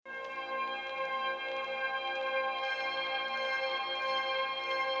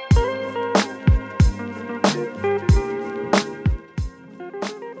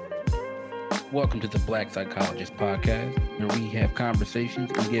Welcome to the Black Psychologist Podcast, where we have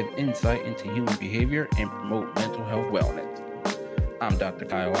conversations and give insight into human behavior and promote mental health wellness. I'm Dr.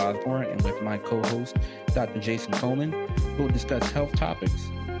 Kyle Osborne, and with my co-host, Dr. Jason Coleman, who will discuss health topics,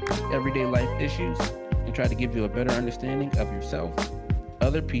 everyday life issues, and try to give you a better understanding of yourself,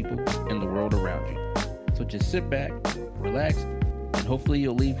 other people, and the world around you. So just sit back, relax, and hopefully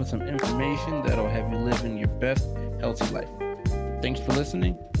you'll leave with some information that'll have you living your best, healthy life. Thanks for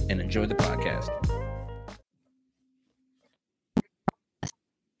listening and enjoy the podcast.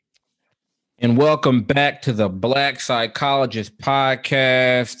 And welcome back to the Black Psychologist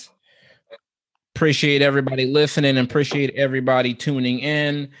Podcast. Appreciate everybody listening and appreciate everybody tuning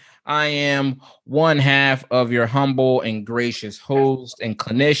in. I am one half of your humble and gracious host and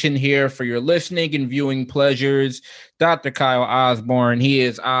clinician here for your listening and viewing pleasures, Dr. Kyle Osborne. He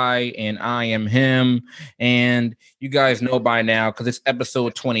is I and I am him. And you guys know by now, because it's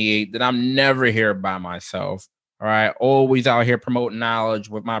episode 28, that I'm never here by myself. All right. Always out here promoting knowledge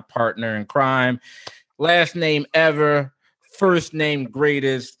with my partner in crime. Last name ever. First name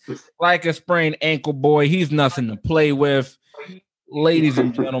greatest. Like a sprained ankle boy. He's nothing to play with. Ladies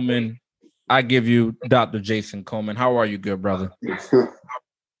and gentlemen, I give you Dr. Jason Coleman. How are you, good brother?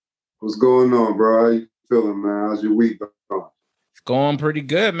 What's going on, bro? How you feeling, man? How's your week going? It's going pretty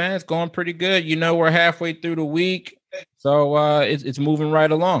good, man. It's going pretty good. You know, we're halfway through the week, so it's moving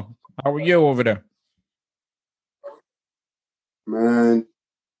right along. How are you over there? Man,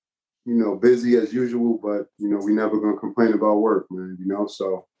 busy as usual, but, we never going to complain about work, man,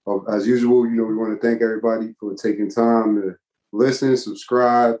 So, as usual, we want to thank everybody for taking time to listen,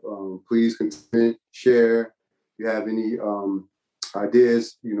 subscribe, please comment, share. If you have any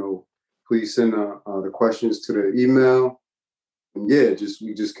ideas, please send the questions to the email. And we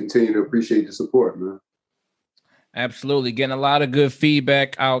just continue to appreciate the support, man. Absolutely. Getting a lot of good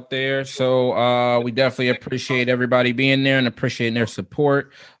feedback out there. So we definitely appreciate everybody being there and appreciating their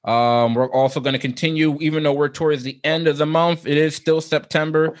support. We're also going to continue, even though we're towards the end of the month, it is still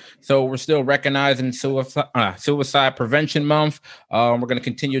September. So we're still recognizing Suicide Prevention Month. We're going to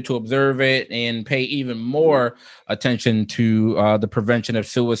continue to observe it and pay even more attention to the prevention of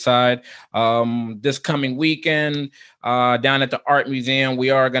suicide. This coming weekend, down at the Art Museum, we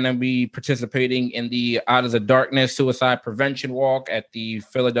are going to be participating in the Out of the Darkness Suicide Prevention Walk at the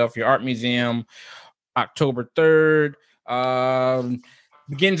Philadelphia Art Museum, October 3rd.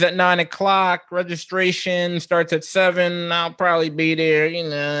 Begins at 9:00. Registration starts at 7. I'll probably be there,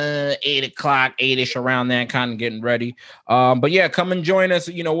 8 o'clock, 8-ish, around that, kind of getting ready. But yeah, come and join us.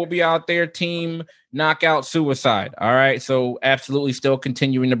 We'll be out there, team Knockout Suicide. All right. So absolutely still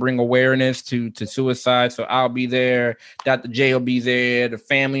continuing to bring awareness to suicide. So I'll be there. Dr. J will be there. The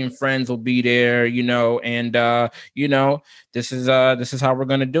family and friends will be there, and this is how we're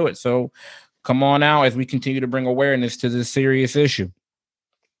going to do it. So come on out as we continue to bring awareness to this serious issue.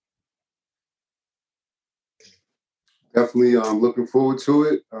 Definitely looking forward to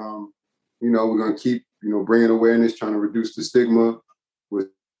it. We're going to keep, bringing awareness, trying to reduce the stigma with,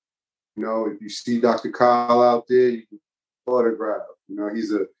 if you see Dr. Kyle out there, you can autograph.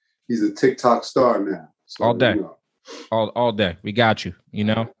 He's a TikTok star now. So, all day. All day. We got you,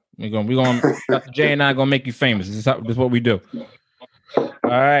 We're going Dr. J and I going to make you famous. This is what we do. All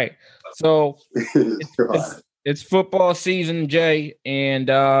right. So it's football season, Jay, and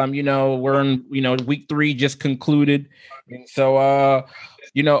we're in week 3 just concluded, and so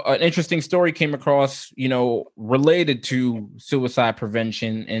an interesting story came across related to suicide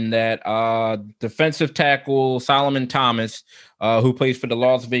prevention, in that defensive tackle Solomon Thomas, who plays for the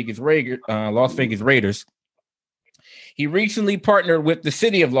Las Vegas Raiders. He recently partnered with the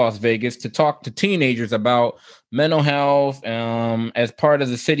city of Las Vegas to talk to teenagers about mental health as part of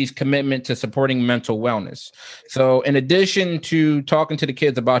the city's commitment to supporting mental wellness. So in addition to talking to the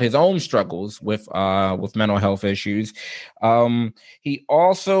kids about his own struggles with mental health issues, he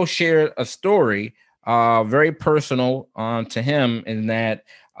also shared a story very personal to him, in that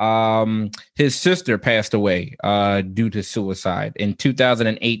his sister passed away due to suicide in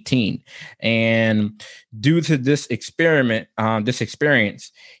 2018, and due to this experience,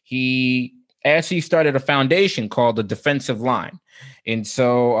 he started a foundation called the Defensive Line. And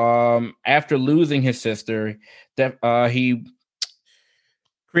so after losing his sister, he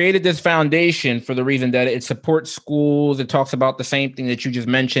created this foundation for the reason that it supports schools. It talks about the same thing that you just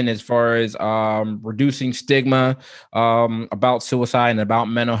mentioned, as far as reducing stigma about suicide and about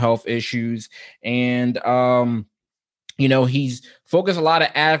mental health issues. And he's focused a lot of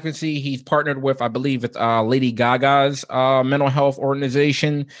advocacy. He's partnered with, I believe it's Lady Gaga's mental health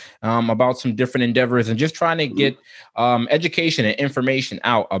organization about some different endeavors, and just trying to get education and information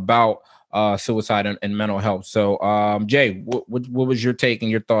out about suicide and mental health. So, Jay, what was your take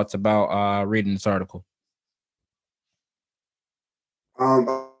and your thoughts about reading this article?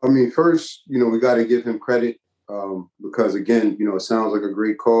 I mean, first, we got to give him credit because, again, it sounds like a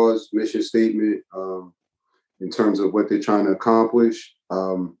great cause, mission statement in terms of what they're trying to accomplish.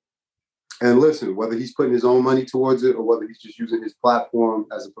 And listen, whether he's putting his own money towards it or whether he's just using his platform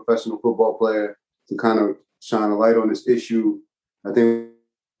as a professional football player to kind of shine a light on this issue, I think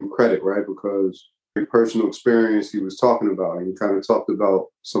credit, right? Because the personal experience he was talking about, and he kind of talked about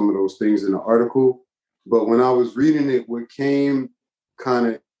some of those things in the article. But when I was reading it, what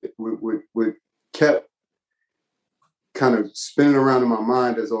kept kind of spinning around in my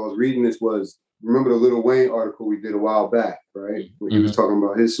mind as I was reading this was, remember the Lil Wayne article we did a while back, right? When he was talking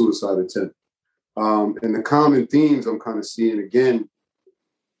about his suicide attempt. And the common themes I'm kind of seeing again,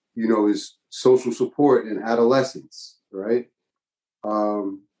 is social support in adolescence, right?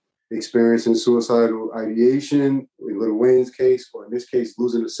 Experiencing suicidal ideation in Lil Wayne's case, or in this case,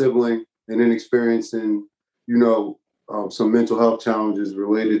 losing a sibling, and then experiencing, some mental health challenges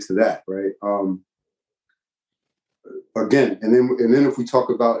related to that, right? Again, and then if we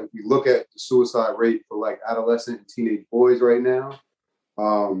look at the suicide rate for like adolescent and teenage boys right now,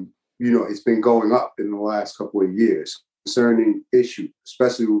 it's been going up in the last couple of years. Concerning issue,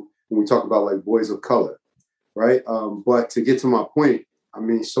 especially when we talk about like boys of color, right? But to get to my point, I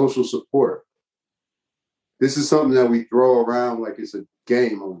mean, social support. This is something that we throw around like it's a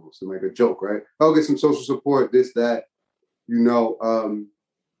game almost, and like a joke, right? I'll get some social support, this, that,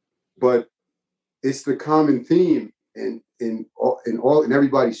 but it's the common theme in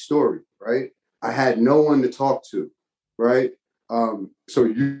everybody's story, right? I had no one to talk to, right? So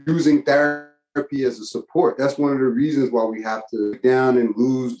using therapy as a support, that's one of the reasons why we have to down and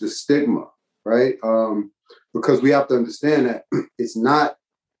lose the stigma, right? Because we have to understand that it's not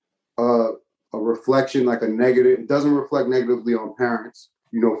a reflection like a negative. It doesn't reflect negatively on parents,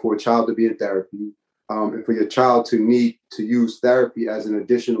 for a child to be in therapy, and for your child to need to use therapy as an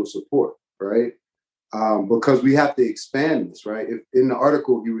additional support, right? Because we have to expand this, right? If in the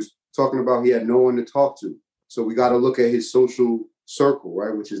article, he was talking about he had no one to talk to. So we got to look at his social circle,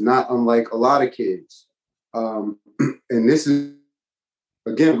 right? Which is not unlike a lot of kids. And this is,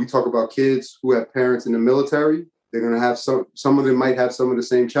 again, we talk about kids who have parents in the military. They're going to have some of them might have some of the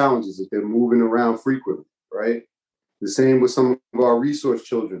same challenges if they're moving around frequently, right? The same with some of our resource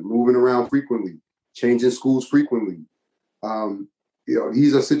children, moving around frequently, changing schools frequently.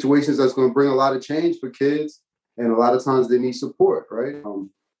 These are situations that's going to bring a lot of change for kids, and a lot of times they need support, right? I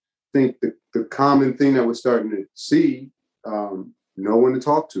think the common thing that we're starting to see, no one to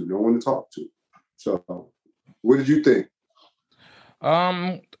talk to. So what did you think?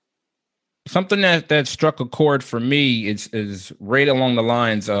 Something that struck a chord for me is right along the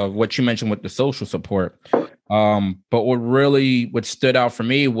lines of what you mentioned with the social support. But what stood out for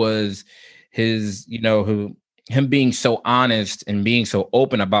me was him being so honest and being so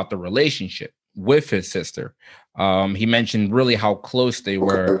open about the relationship with his sister. He mentioned really how close they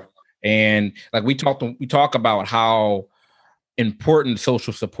were. And like we talk about how important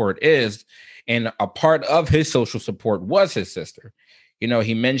social support is. And a part of his social support was his sister.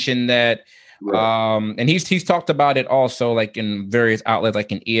 He mentioned that, and he's talked about it also like in various outlets,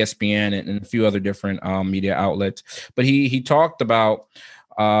 like in ESPN and a few other different media outlets. But he talked about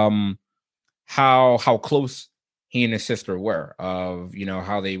how close he and his sister were, of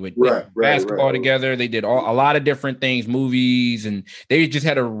how they would basketball together. They did a lot of different things, movies, and they just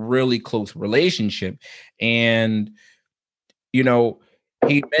had a really close relationship. And he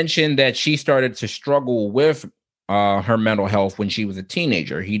mentioned that she started to struggle with her mental health when she was a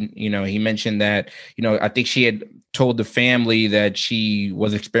teenager. He mentioned that, I think she had told the family that she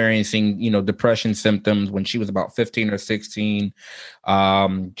was experiencing, depression symptoms when she was about 15 or 16.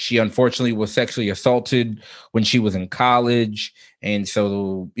 She unfortunately was sexually assaulted when she was in college. And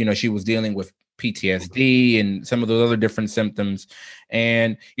so, she was dealing with PTSD and some of those other different symptoms.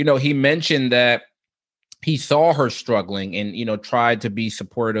 And, he mentioned that he saw her struggling and, tried to be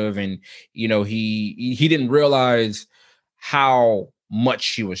supportive. And, he didn't realize how much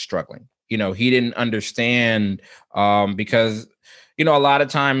she was struggling. He didn't understand because, a lot of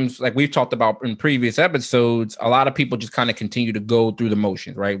times, like we've talked about in previous episodes, a lot of people just kind of continue to go through the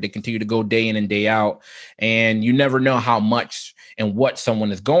motions, right? They continue to go day in and day out, and you never know how much and what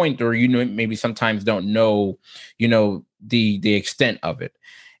someone is going through. Maybe sometimes don't know, the extent of it.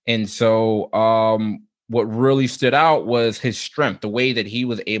 And so, what really stood out was his strength, the way that he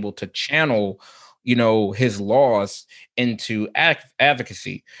was able to channel, his loss into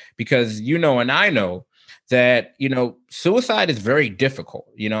advocacy. Because, and I know that, suicide is very difficult,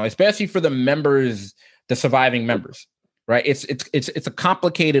 especially for the surviving members, right? It's a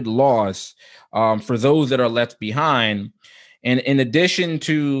complicated loss for those that are left behind. And in addition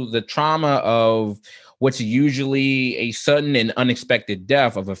to the trauma of what's usually a sudden and unexpected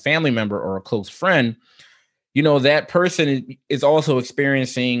death of a family member or a close friend, that person is also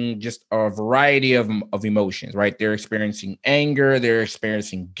experiencing just a variety of emotions, right? They're experiencing anger, they're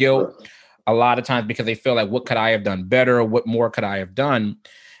experiencing guilt a lot of times because they feel like, what could I have done better? What more could I have done?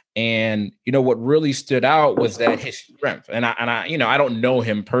 And, what really stood out was that his strength. And I don't know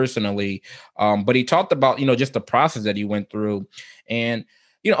him personally, but he talked about, just the process that he went through. And,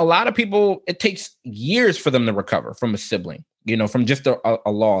 a lot of people, it takes years for them to recover from a sibling, from just a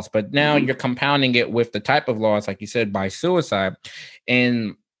loss. But now you're compounding it with the type of loss, like you said, by suicide.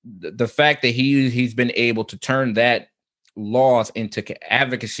 And the fact that he's been able to turn that loss into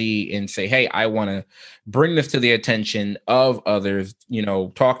advocacy and say, hey, I want to bring this to the attention of others,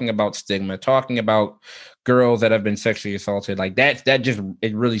 talking about stigma, talking about girls that have been sexually assaulted, like that just,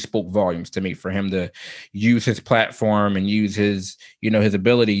 it really spoke volumes to me for him to use his platform and use his, his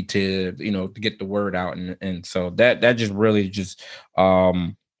ability to, to get the word out. And so that just really just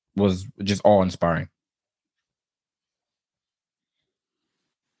was just awe inspiring.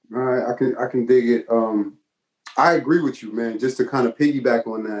 All right, I can dig it. I agree with you, man. Just to kind of piggyback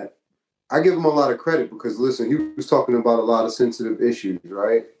on that, I give him a lot of credit because, listen, he was talking about a lot of sensitive issues,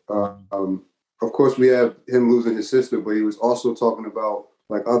 right? Of course, we have him losing his sister, but he was also talking about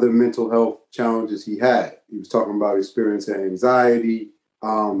like other mental health challenges he had. He was talking about experiencing anxiety.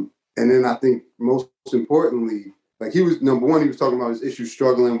 And then I think most importantly, like he was, number one, he was talking about his issue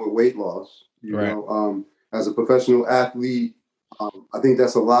struggling with weight loss. You know, as a professional athlete, I think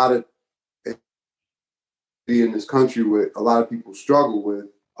that's a lot of in this country what a lot of people struggle with.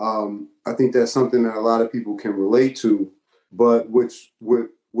 I think that's something that a lot of people can relate to. But what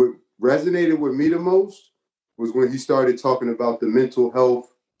resonated with me the most was when he started talking about the mental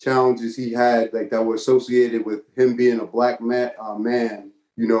health challenges he had, like that were associated with him being a black man,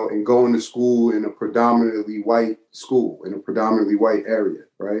 and going to school in a predominantly white school, in a predominantly white area,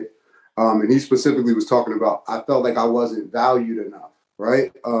 right? And he specifically was talking about, I felt like I wasn't valued enough,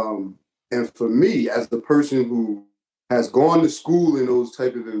 right? And for me, as the person who has gone to school in those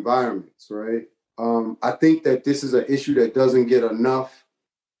type of environments, right? I think that this is an issue that doesn't get enough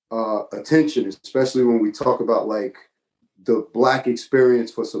attention, especially when we talk about like the Black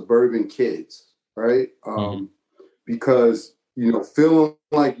experience for suburban kids, right? Because, feeling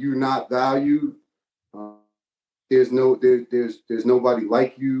like you're not valued, there's nobody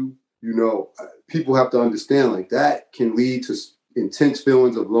like you, people have to understand like that can lead to intense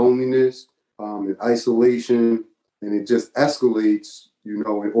feelings of loneliness and isolation, and it just escalates,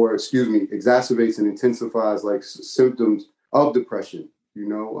 exacerbates and intensifies like symptoms of depression. We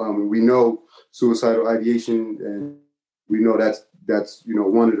know suicidal ideation, and we know that's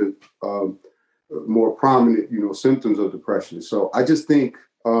one of the more prominent symptoms of depression. So I just think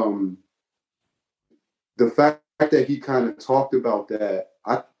the fact that he kind of talked about that,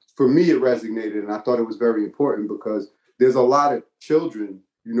 for me it resonated, and I thought it was very important because there's a lot of children,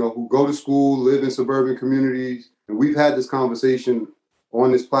 who go to school, live in suburban communities, and we've had this conversation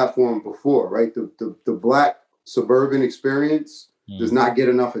on this platform before, right? The Black suburban experience does not get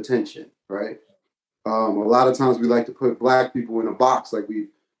enough attention, right? A lot of times we like to put Black people in a box, like we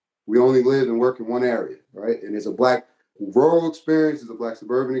only live and work in one area, right? And there's a Black rural experience, there's a Black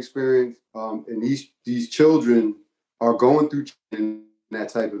suburban experience, and these children are going through in that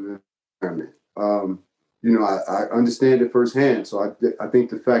type of environment. I understand it firsthand. So I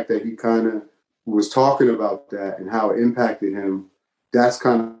think the fact that he kind of was talking about that and how it impacted him, that's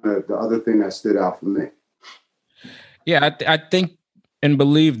kind of the other thing that stood out for me. Yeah, I think and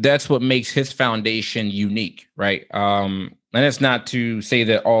believe that's what makes his foundation unique, right? And it's not to say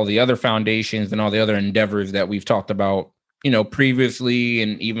that all the other foundations and all the other endeavors that we've talked about, previously,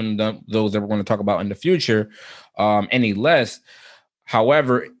 and even those that we're going to talk about in the future, any less.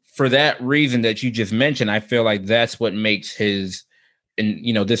 However, for that reason that you just mentioned, I feel like that's what makes his,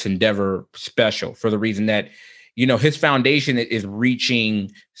 this endeavor special, for the reason that, his foundation is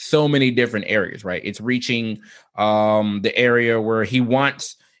reaching so many different areas, right? It's reaching the area where he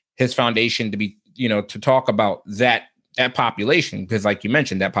wants his foundation to be, to talk about that population, because like you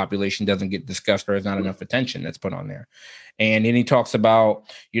mentioned, that population doesn't get discussed, or there's not enough attention that's put on there. And then he talks about,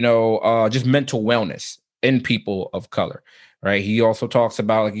 just mental wellness in people of color. Right. He also talks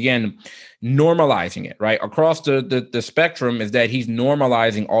about, like, again, normalizing it right across the spectrum, is that he's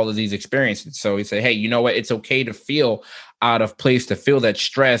normalizing all of these experiences. So he said, hey, you know what? It's okay to feel out of place, to feel that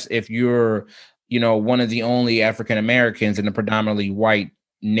stress if you're, one of the only African Americans in a predominantly white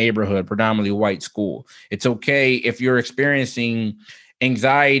neighborhood, predominantly white school. It's okay if you're experiencing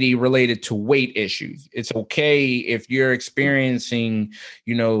anxiety related to weight issues. It's okay if you're experiencing,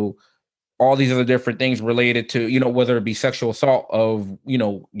 all these other different things related to, whether it be sexual assault of,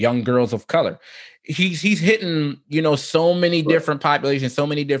 young girls of color. He's hitting, so many different populations, so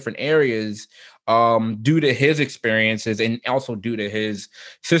many different areas, due to his experiences and also due to his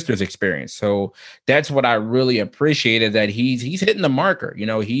sister's experience. So that's what I really appreciated, that he's hitting the marker.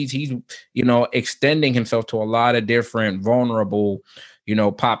 He's extending himself to a lot of different vulnerable,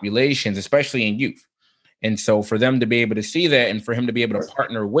 populations, especially in youth. And so for them to be able to see that and for him to be able to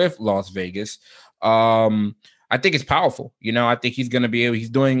partner with Las Vegas, I think it's powerful. I think he's going to be able, he's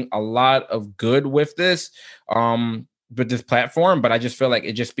doing a lot of good with this, with this platform, but I just feel like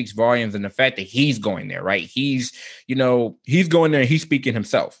it just speaks volumes in the fact that he's going there, right? He's going there and he's speaking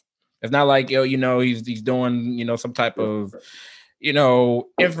himself. It's not like, he's doing, some type of,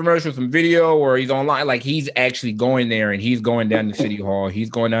 infomercials and video, or he's online. Like, he's actually going there and he's going down to City Hall. He's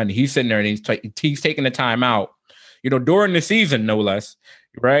going down and he's sitting there and he's taking the time out, during the season, no less,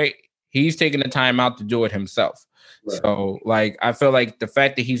 right? He's taking the time out to do it himself. Right. So, like, I feel like the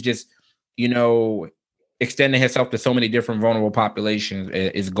fact that he's just, extending himself to so many different vulnerable populations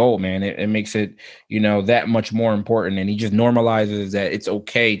is gold, man. It makes it, that much more important. And he just normalizes that it's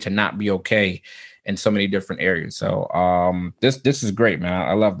okay to not be okay in so many different areas. So this is great, man.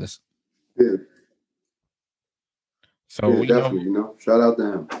 I love this. Yeah. So definitely, shout out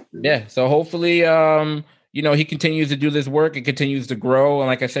to him. Yeah. So hopefully he continues to do this work. It continues to grow. And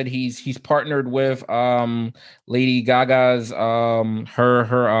like I said, he's partnered with Lady Gaga's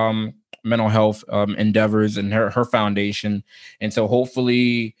her mental health endeavors and her foundation. And so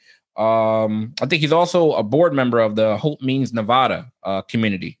hopefully I think he's also a board member of the Hope Means Nevada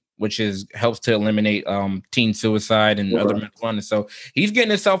community, which helps to eliminate teen suicide and other mental illness. So he's getting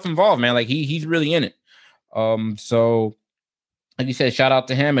himself involved, man. Like he's really in it. So like you said, shout out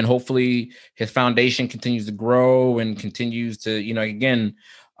to him, and hopefully his foundation continues to grow and continues to, again,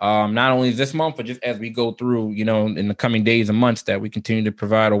 not only this month, but just as we go through, in the coming days and months, that we continue to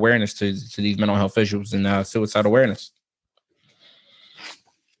provide awareness to these mental health issues and suicide awareness.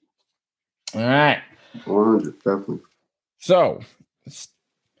 All right. 100, definitely. So,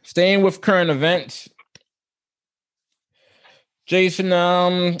 staying with current events, Jason,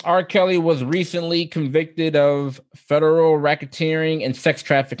 R.Kelly was recently convicted of federal racketeering and sex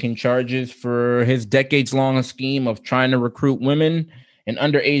trafficking charges for his decades-long scheme of trying to recruit women and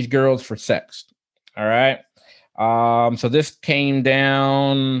underage girls for sex. All right. So this came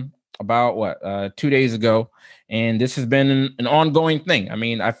down about 2 days ago, and this has been an ongoing thing. I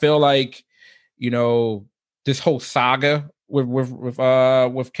mean, I feel like, this whole saga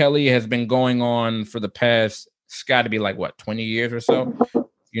with Kelly has been going on for the past, it's got to be like 20 years or so,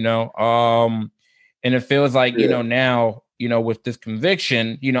 and it feels like, now, with this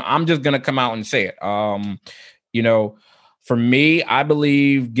conviction, I'm just going to come out and say it. For me, I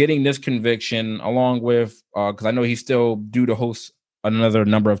believe getting this conviction along with, cause I know he's still due to host another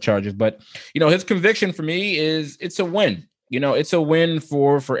number of charges, but his conviction for me it's a win. It's a win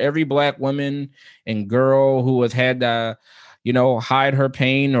for every Black woman and girl who has had to, hide her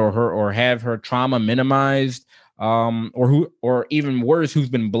pain or have her trauma minimized, or even worse, who's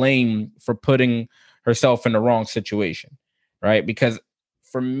been blamed for putting herself in the wrong situation, right? Because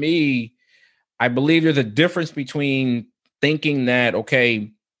for me, I believe there's a difference between thinking that,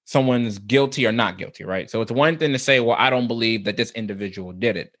 okay, someone's guilty or not guilty, right? So it's one thing to say, well, I don't believe that this individual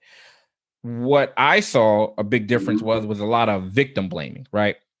did it. What I saw a big difference was a lot of victim blaming,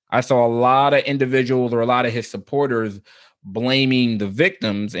 right? I saw a lot of individuals or a lot of his supporters blaming the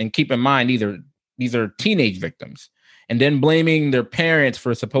victims, and keep in mind, these are teenage victims, and then blaming their parents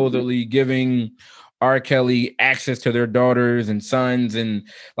for supposedly giving R. Kelly access to their daughters and sons. And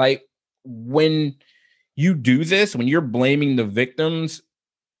like, when you do this, when you're blaming the victims,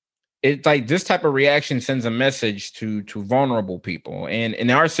 it's like this type of reaction sends a message to vulnerable people. And in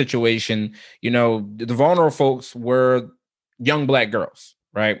our situation, the vulnerable folks were young Black girls,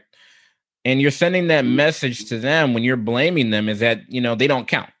 right? And you're sending that message to them when you're blaming them, is that, they don't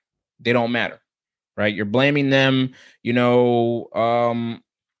count. They don't matter, right? You're blaming them, and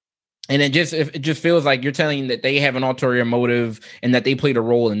it just feels like you're telling that they have an ulterior motive and that they played a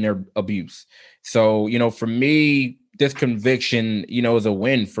role in their abuse. So, for me, this conviction, is a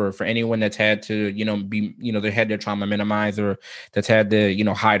win for anyone that's had to, be, they had their trauma minimized, or that's had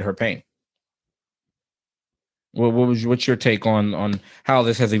to, hide her pain. What's your take on how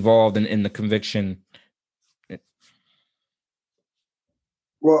this has evolved in the conviction?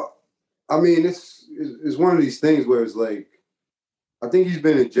 Well, I mean, it's one of these things where it's like, I think he's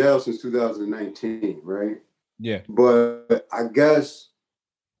been in jail since 2019, right? Yeah. But I guess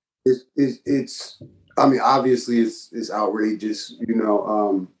it's I mean, obviously it's outrageous,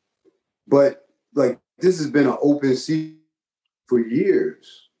 but like this has been an open season for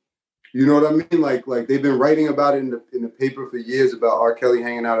years. You know what I mean? Like they've been writing about it in the paper for years about R. Kelly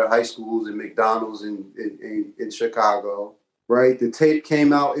hanging out at high schools and McDonald's in Chicago, right? The tape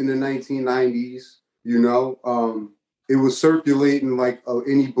came out in the 1990s. It was circulating like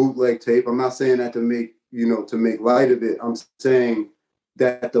any bootleg tape. I'm not saying that to make light of it. I'm saying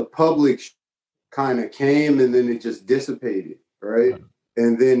that the public kind of came and then it just dissipated, right?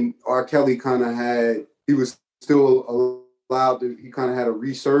 And then R. Kelly he was still he kind of had a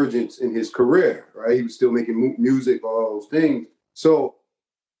resurgence in his career, right? He was still making music, all those things. So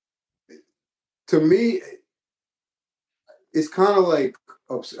to me, it's kind of like,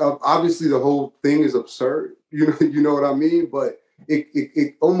 obviously the whole thing is absurd, you know what I mean? But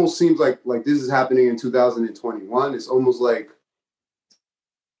it almost seems like this is happening in 2021. It's almost like,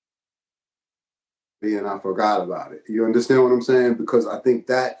 and I forgot about it. You understand what I'm saying? Because I think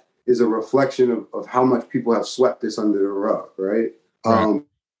that is a reflection of how much people have swept this under the rug, right?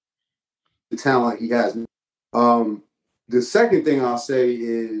 The talent he has. The second thing I'll say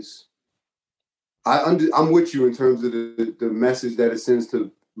is I'm with you in terms of the message that it sends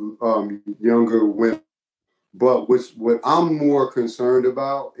to younger women. But what I'm more concerned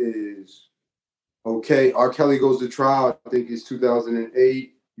about is, okay, R. Kelly goes to trial. I think it's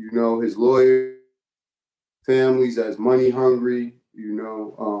 2008. His lawyer families as money hungry.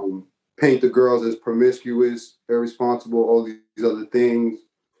 Paint the girls as promiscuous, irresponsible, all these other things.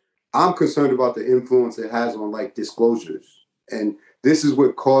 I'm concerned about the influence it has on like disclosures. And this is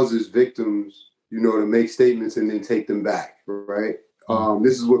what causes victims, to make statements and then take them back, right?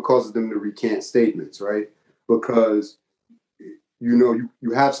 This is what causes them to recant statements, right? Because, you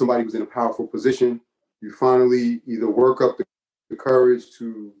have somebody who's in a powerful position. You finally either work up the courage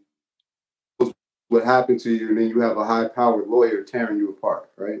to what happened to you, and then you have a high-powered lawyer tearing you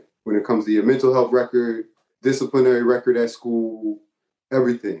apart, right? When it comes to your mental health record, disciplinary record at school,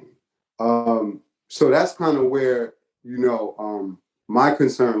 everything. So that's kind of where, my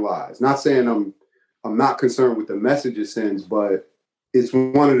concern lies. Not saying I'm not concerned with the message it sends, but it's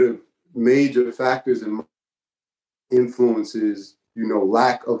one of the major factors in influences,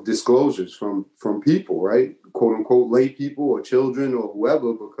 lack of disclosures from people, right? Quote unquote, lay people or children or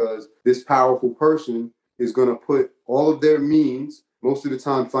whoever, because this powerful person is going to put all of their means, most of the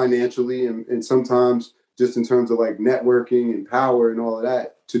time financially and sometimes just in terms of like networking and power and all of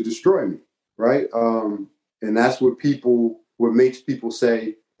that, to destroy me, right? And that's what makes people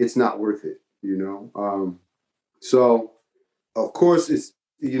say it's not worth it, So of course it's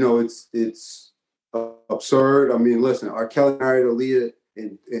absurd. I mean, listen, R. Kelly married Aaliyah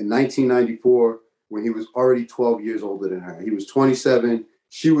in 1994 when he was already 12 years older than her. He was 27.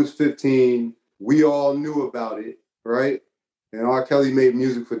 She was 15. We all knew about it, right? And R. Kelly made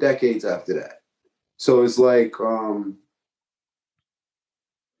music for decades after that. So it's like, I'm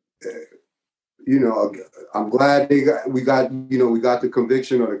glad we got the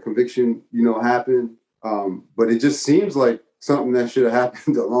conviction, or the conviction, happened. But it just seems like something that should have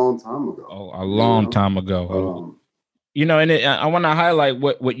happened a long time ago. Oh, a long time ago. And I want to highlight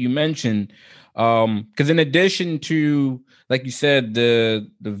what you mentioned, because in addition to, like you said, the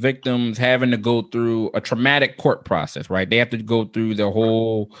victims having to go through a traumatic court process, right? They have to go through the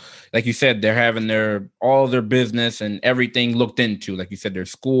whole, like you said, they're having all their business and everything looked into, like you said, their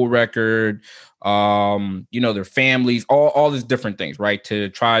school record, their families, all these different things, right? To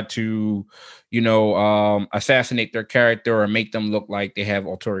try to, assassinate their character or make them look like they have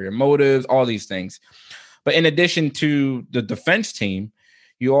ulterior motives, all these things. But in addition to the defense team,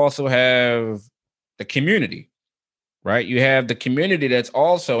 you also have the community, right? You have the community that's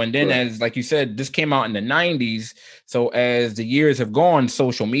also, and then right. As like you said, this came out in the 90s. So as the years have gone,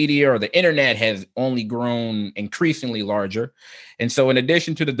 social media or the internet has only grown increasingly larger. And so in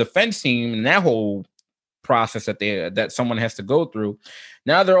addition to the defense team and that whole process that someone has to go through,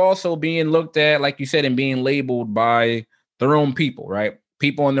 now they're also being looked at, like you said, and being labeled by their own people, right?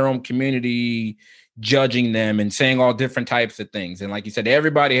 People in their own community judging them and saying all different types of things. And like you said,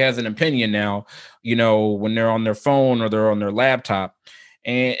 everybody has an opinion now, when they're on their phone or they're on their laptop.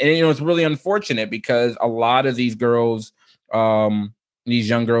 And it's really unfortunate because a lot of these girls, these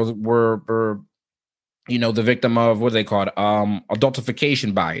young girls were the victim of, what they call it,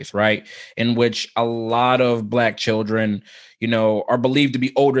 adultification bias, right? In which a lot of Black children, are believed to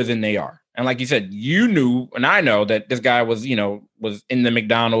be older than they are, And like you said, you knew, and I know that this guy was, was in the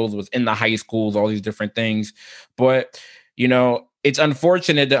McDonald's, was in the high schools, all these different things. But, it's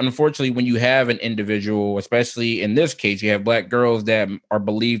unfortunate that unfortunately when you have an individual, especially in this case, you have black girls that are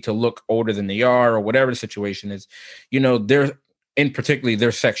believed to look older than they are or whatever the situation is, they're they're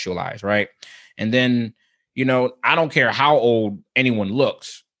sexualized, right? And then, I don't care how old anyone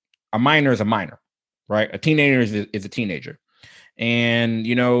looks. A minor is a minor, right? A teenager is a teenager. And,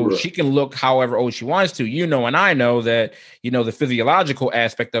 she can look however old she wants to, and I know that, the physiological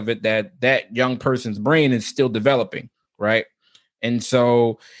aspect of it, that young person's brain is still developing. Right. And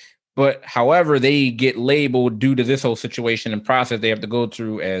so, but however, they get labeled due to this whole situation and process they have to go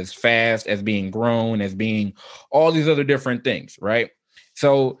through as fast, as being grown, as being all these other different things. Right.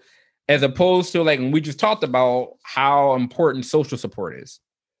 So, as opposed to like when we just talked about how important social support is.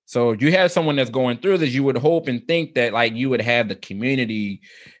 So you have someone that's going through this, you would hope and think that like you would have the community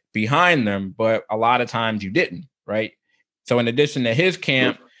behind them, but a lot of times you didn't, right? So in addition to his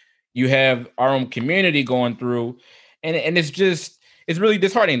camp, you have our own community going through, and it's really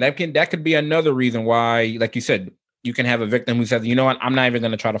disheartening. That could be another reason why, like you said, you can have a victim who says, you know what, I'm not even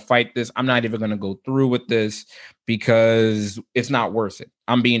going to try to fight this. I'm not even going to go through with this because it's not worth it.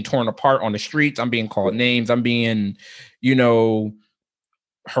 I'm being torn apart on the streets. I'm being called names. I'm being,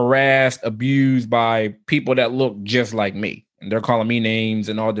 harassed, abused by people that look just like me, and they're calling me names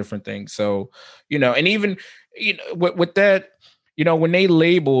and all different things. So, and even, with that, when they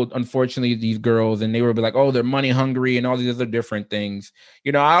labeled, unfortunately, these girls and they were like, oh, they're money hungry and all these other different things,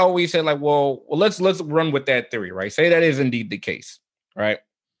 I always said like, well, let's run with that theory, right? Say that is indeed the case, right?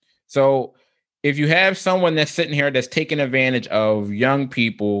 So if you have someone that's sitting here that's taking advantage of young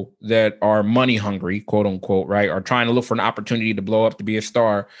people that are money hungry, quote unquote, right, are trying to look for an opportunity to blow up, to be a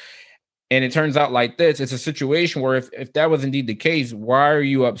star, and it turns out like this, it's a situation where if that was indeed the case, why are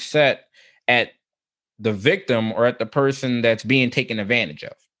you upset at the victim or at the person that's being taken advantage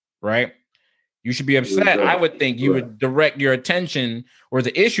of, right? You should be upset. I would think you would direct your attention or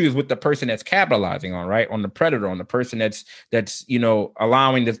the issues with the person that's capitalizing on, right? On the predator, on the person that's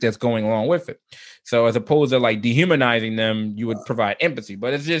allowing that's going along with it. So as opposed to like dehumanizing them, you would provide empathy.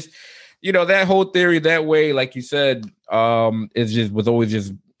 But it's just, that whole theory that way, like you said, was always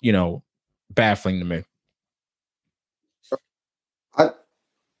just, baffling to me.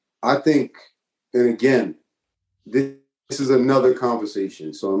 I think, and again, this is another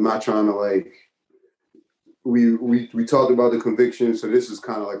conversation. So I'm not trying to like, we talked about the conviction, so this is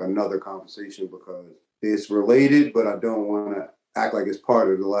kind of like another conversation because it's related, but I don't want to act like it's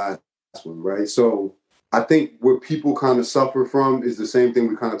part of the last one, right? So I think what people kind of suffer from is the same thing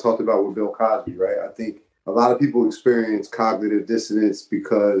we kind of talked about with Bill Cosby, right? I think a lot of people experience cognitive dissonance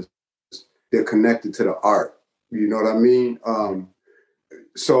because they're connected to the art. You know what I mean?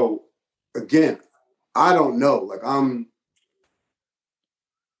 So again, I don't know. Like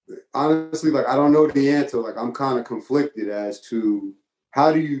honestly, like I don't know the answer. Like I'm kind of conflicted as to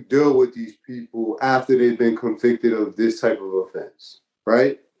how do you deal with these people after they've been convicted of this type of offense,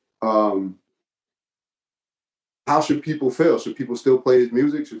 right? How should people feel? Should people still play his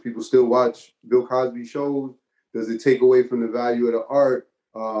music? Should people still watch Bill Cosby shows? Does it take away from the value of the art?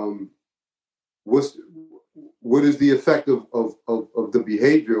 What is the effect of the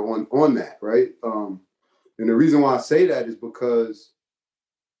behavior on that, right? And the reason why I say that is because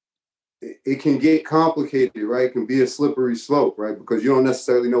it can get complicated, right? It can be a slippery slope, right? Because you don't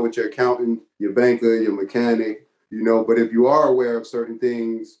necessarily know what your accountant, your banker, your mechanic, but if you are aware of certain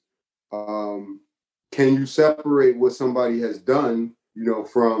things, can you separate what somebody has done,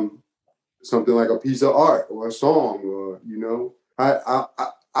 from something like a piece of art or a song, or,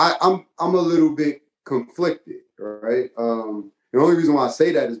 I'm a little bit conflicted, right? The only reason why I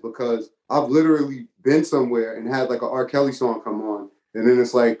say that is because I've literally been somewhere and had like an R.Kelly song come on, and then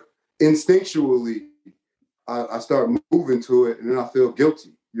it's like instinctually I start moving to it, and then I feel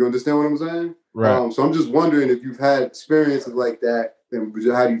guilty. You understand what I'm saying? Right. So I'm just wondering if you've had experiences like that, and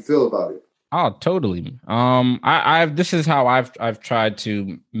how do you feel about it? Oh, totally. I've this is how I've tried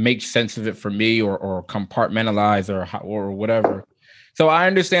to make sense of it for me, or compartmentalize, or whatever. So I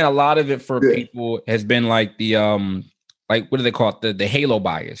understand a lot of it for people has been like the like what do they call it, the halo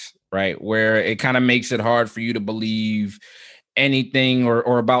bias, right? Where it kind of makes it hard for you to believe anything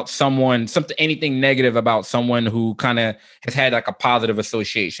or about anything negative about someone who kind of has had like a positive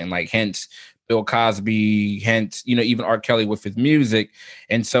association, like hence Bill Cosby, hence, even R. Kelly with his music.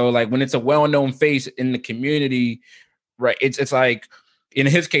 And so like when it's a well-known face in the community, right, it's like in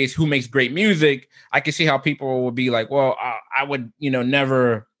his case, who makes great music, I can see how people will be like, well, I would,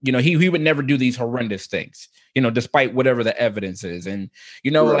 never he would never do these horrendous things, despite whatever the evidence is. And,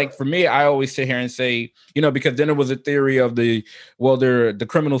 like for me, I always sit here and say, because then it was a theory of the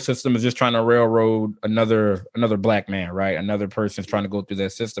criminal system is just trying to railroad another black man, right? Another person's trying to go through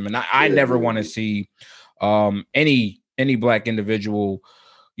that system. And I never want to see any black individual,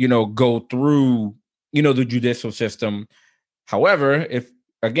 go through, the judicial system. However, if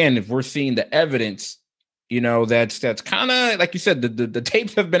we're seeing the evidence, that's kind of like you said, the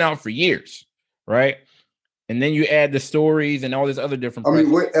tapes have been out for years, right? And then you add the stories and all this other different. I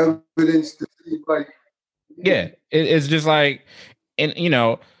mean, what evidence? Like, yeah, it's just like, and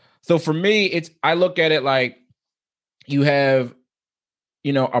so for me, I look at it like you have,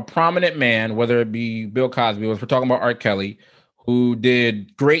 a prominent man, whether it be Bill Cosby, or if we're talking about R.Kelly, who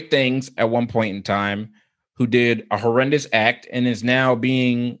did great things at one point in time, who did a horrendous act and is now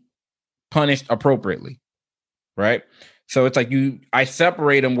being punished appropriately. Right. So it's like I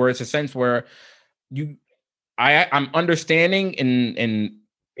separate them where it's a sense where I'm understanding and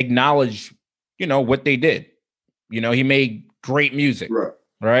acknowledge, what they did. He made great music.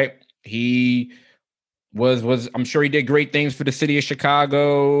 Right. He was I'm sure he did great things for the city of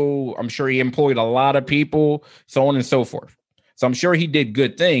Chicago. I'm sure he employed a lot of people, so on and so forth. So I'm sure he did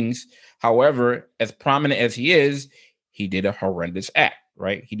good things. However, as prominent as he is, he did a horrendous act,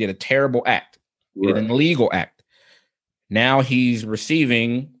 right? He did a terrible act. He did an illegal act. Now he's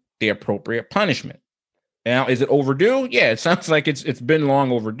receiving the appropriate punishment. Now, is it overdue? Yeah, it sounds like it's been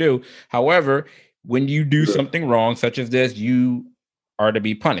long overdue. However, when you do something wrong, such as this, you are to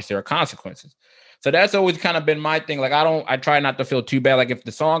be punished. There are consequences. So that's always kind of been my thing. Like, I try not to feel too bad. Like if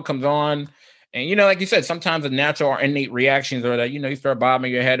the song comes on and, like you said, sometimes the natural or innate reactions are that, you start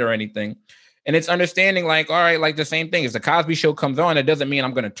bobbing your head or anything. And it's understanding like, all right, like the same thing. If the Cosby Show comes on, it doesn't mean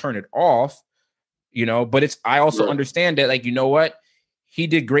I'm going to turn it off. But I also understand that, like, what? He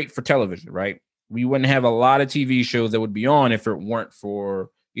did great for television, right? We wouldn't have a lot of TV shows that would be on if it weren't for,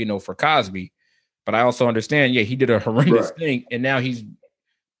 for Cosby. But I also understand, he did a horrendous thing and now he's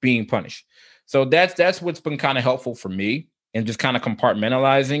being punished. So that's what's been kind of helpful for me and just kind of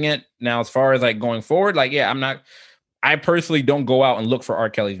compartmentalizing it. Now, as far as like going forward, like, I personally don't go out and look for R.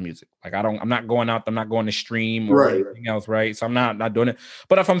 Kelly's music. Like I'm not going out, I'm not going to stream or anything else, right? So I'm not doing it.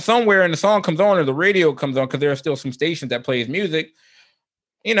 But if I'm somewhere and the song comes on or the radio comes on, because there are still some stations that play his music,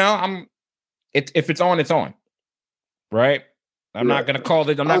 if it's on, it's on. Right? I'm not gonna call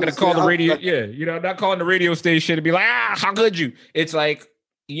it, I'm not gonna call the radio. I'm not calling the radio station to be like, how could you? It's like,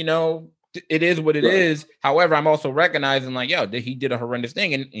 it is what it is. However, I'm also recognizing like, he did a horrendous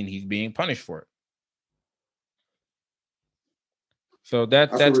thing and he's being punished for it. So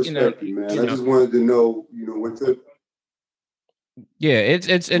that's man. I just wanted to know, what the it's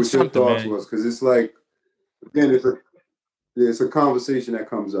what something, your thoughts man. was, because it's like, again, it's a conversation that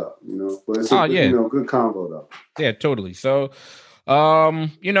comes up, but it's a good convo though. Yeah, totally. So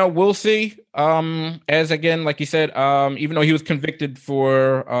we'll see. As again, like you said, even though he was convicted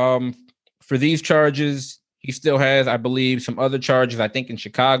for these charges, he still has, I believe, some other charges, I think in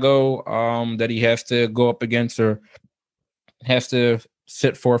Chicago, that he has to go up against or has to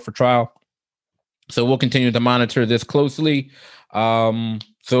sit for trial. So we'll continue to monitor this closely. So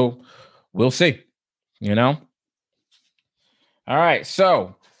we'll see, All right.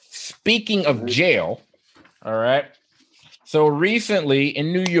 So speaking of jail, all right. So recently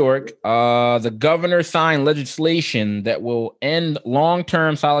in New York, the governor signed legislation that will end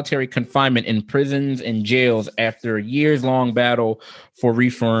long-term solitary confinement in prisons and jails after a years-long battle for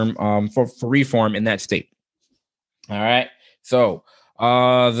reform, for reform in that state. All right. So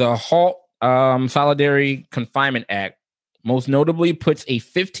the Halt Solitary Confinement Act most notably puts a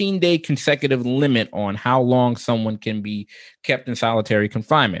 15-day consecutive limit on how long someone can be kept in solitary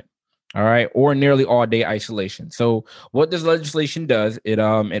confinement. All right, or nearly all-day isolation. So what this legislation does, it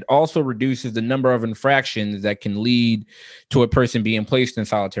also reduces the number of infractions that can lead to a person being placed in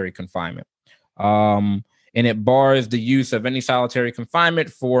solitary confinement. And it bars the use of any solitary confinement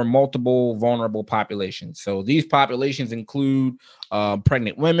for multiple vulnerable populations. So these populations include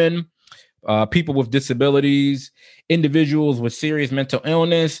pregnant women, people with disabilities, individuals with serious mental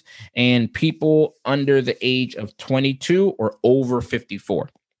illness, and people under the age of 22 or over 54.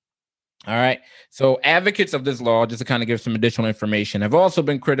 All right. So advocates of this law, just to kind of give some additional information, have also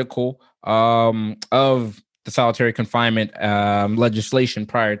been critical of the solitary confinement legislation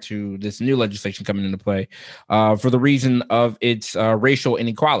prior to this new legislation coming into play for the reason of its racial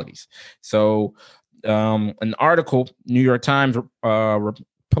inequalities. So an article, New York Times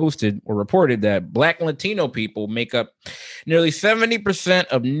posted or reported that Black and Latino people make up nearly 70%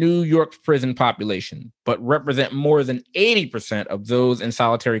 of New York's prison population, but represent more than 80% of those in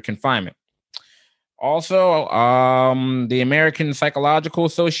solitary confinement. Also, the American Psychological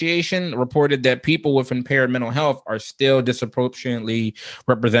Association reported that people with impaired mental health are still disproportionately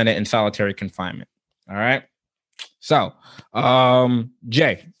represented in solitary confinement. All right. So,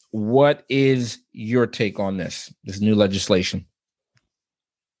 Jay, what is your take on this new legislation?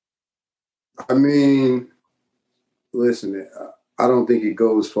 I mean, listen, I don't think it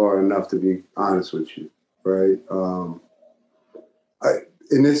goes far enough, to be honest with you, right?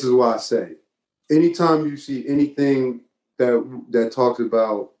 And this is why I say, anytime you see anything that talks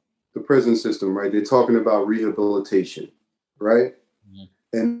about the prison system, right, they're talking about rehabilitation, right? Mm-hmm.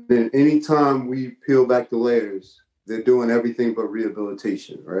 And then anytime we peel back the layers, they're doing everything but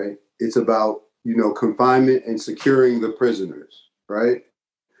rehabilitation, right? It's about, confinement and securing the prisoners, right?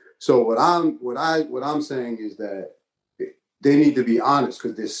 So what I'm saying is that they need to be honest,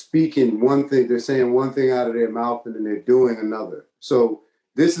 because they're speaking one thing, they're saying one thing out of their mouth, and then they're doing another. So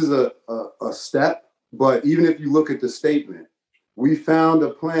this is a step, but even if you look at the statement, we found a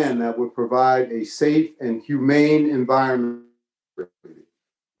plan that would provide a safe and humane environment,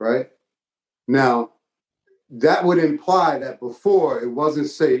 right? Now, that would imply that before it wasn't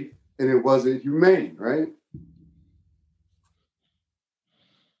safe and it wasn't humane, right?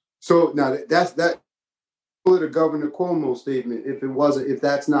 So now that's the Governor Cuomo statement. If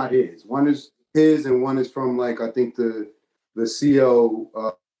that's not his, one is his and one is from, like, I think the CO.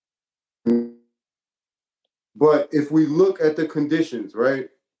 But if we look at the conditions, right?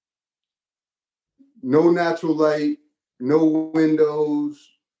 No natural light, no windows,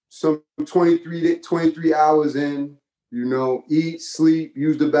 some 23 hours in, eat, sleep,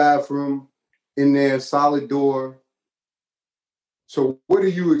 use the bathroom in there, solid door. So what do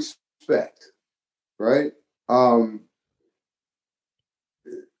you expect, right?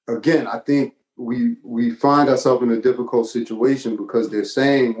 Again, I think we find ourselves in a difficult situation because they're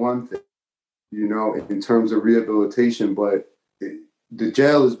saying one thing, in terms of rehabilitation, but the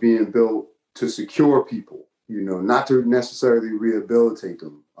jail is being built to secure people, not to necessarily rehabilitate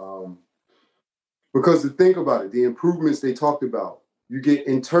them. Because to think about it, the improvements they talked about, you get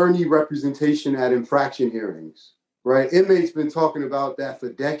attorney representation at infraction hearings, right? Inmates been talking about that for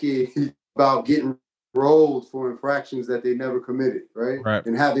decades, about getting rolled for infractions that they never committed, right?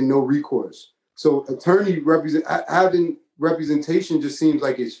 And having no recourse. So having representation just seems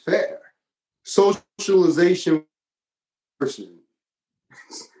like it's fair. Socialization, person,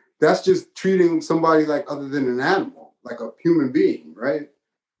 that's just treating somebody like other than an animal, like a human being, right?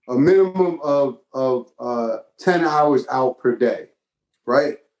 A minimum of 10 hours out per day,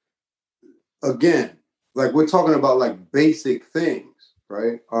 right? Again, like, we're talking about, like, basic things,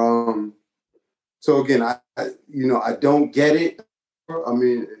 right? So again, I don't get it. I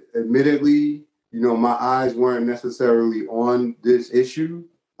mean, admittedly, my eyes weren't necessarily on this issue,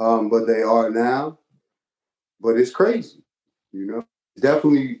 but they are now. But it's crazy, It's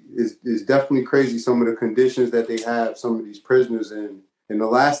definitely crazy, some of the conditions that they have some of these prisoners in. And the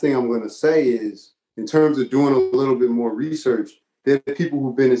last thing I'm going to say is, in terms of doing a little bit more research, there are people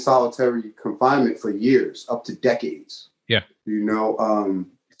who've been in solitary confinement for years, up to decades. Yeah.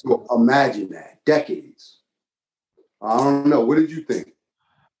 So imagine that, decades. I don't know. What did you think?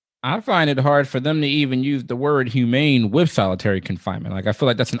 I find it hard for them to even use the word humane with solitary confinement. Like, I feel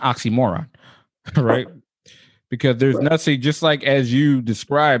like that's an oxymoron, right? Because there's nothing, just like as you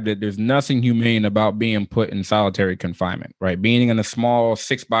described it, there's nothing humane about being put in solitary confinement, right? Being in a small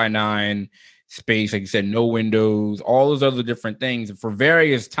 6x9 space, like you said, no windows, all those other different things for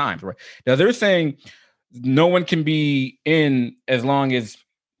various times, right? Now they're saying no one can be in as long as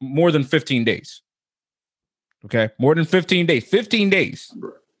more than 15 days. Okay. More than 15 days, 15 days.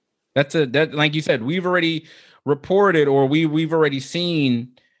 That, like you said, we've already reported, or we've already seen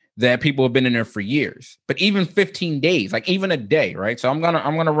that people have been in there for years, but even 15 days, like even a day, right? So I'm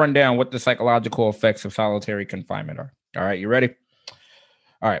gonna run down what the psychological effects of solitary confinement are. All right, you ready?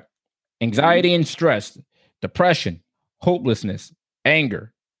 All right. Anxiety and stress, depression, hopelessness,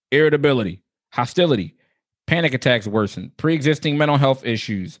 anger, irritability, hostility, panic attacks worsen, pre-existing mental health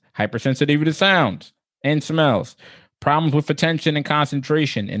issues, hypersensitivity to sounds and smells, problems with attention and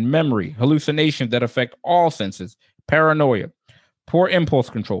concentration and memory, hallucinations that affect all senses, paranoia, poor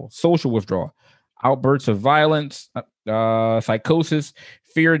impulse control, social withdrawal, outbursts of violence, psychosis,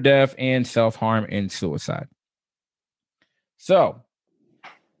 fear of death, and self-harm and suicide. So,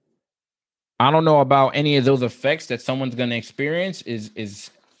 I don't know about any of those effects that someone's going to experience is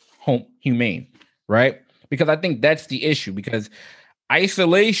humane, right? Because I think that's the issue. Because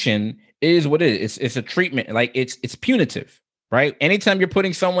isolation is what it is. It's a treatment. Like it's punitive, right? Anytime you're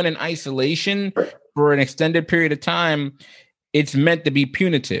putting someone in isolation for an extended period of time, it's meant to be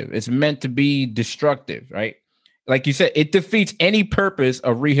punitive. It's meant to be destructive, right? Like you said, it defeats any purpose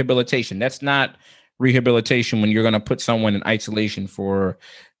of rehabilitation. That's not rehabilitation when you're going to put someone in isolation for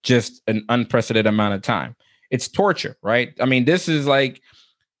just an unprecedented amount of time. It's torture, right? I mean, this is like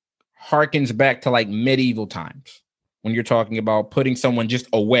harkens back to like medieval times when you're talking about putting someone just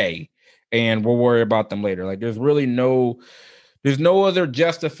away and we'll worry about them later. Like there's no other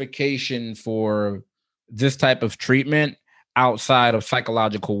justification for this type of treatment outside of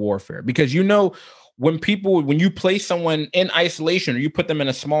psychological warfare. Because when you place someone in isolation or you put them in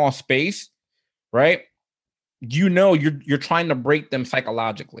a small space, right? You're trying to break them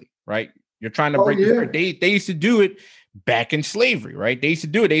psychologically, right? You're trying to break them. They used to do it back in slavery, right? They used to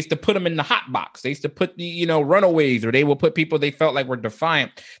do it. They used to put them in the hot box. They used to put the, runaways, or they will put people they felt like were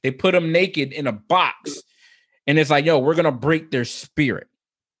defiant. They put them naked in a box. And it's like, we're going to break their spirit,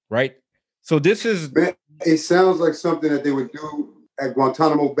 right? So this is... Man, it sounds like something that they would do at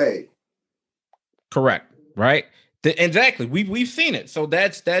Guantanamo Bay. Correct, right? Exactly. We've seen it. So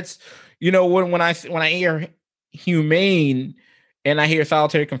that's when I hear humane and I hear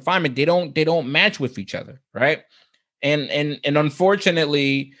solitary confinement, they don't match with each other, right? And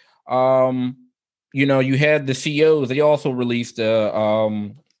unfortunately, you had the CEOs. They also released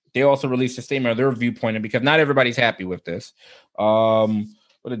a statement of their viewpoint, and because not everybody's happy with this. What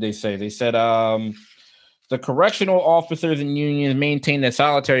did they say? They said the correctional officers and unions maintain that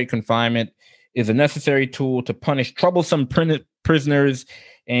solitary confinement is a necessary tool to punish troublesome prisoners,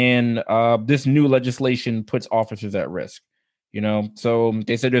 and this new legislation puts officers at risk. So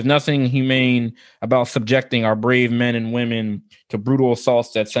they said there's nothing humane about subjecting our brave men and women to brutal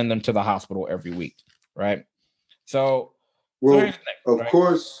assaults that send them to the hospital every week, right? So, of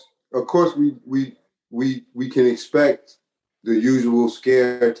course, we can expect the usual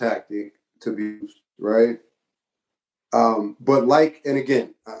scare tactic to be used, right? But and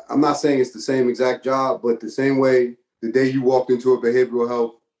again, I'm not saying it's the same exact job, but the same way the day you walked into a behavioral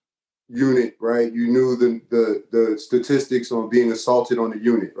health unit, right? You knew the statistics on being assaulted on the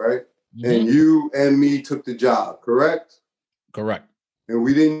unit, right? Mm-hmm. And you and me took the job, correct? Correct. And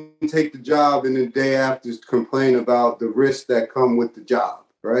we didn't take the job and the day after complain about the risks that come with the job,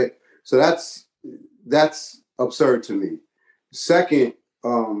 right? So that's absurd to me. Second,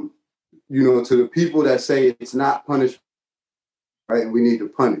 to the people that say it's not punishment, right? And we need to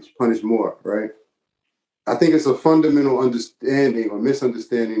punish more, right? I think it's a fundamental understanding or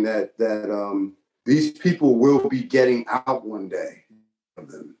misunderstanding that these people will be getting out one day.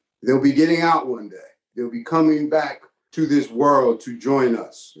 They'll be getting out one day. They'll be coming back to this world to join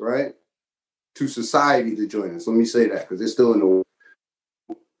us, right? To society to join us. Let me say that because they're still in the world.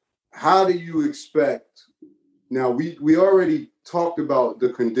 How do you expect? Now, we already talked about the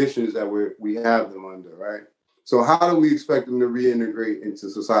conditions that we have them under, right? So how do we expect them to reintegrate into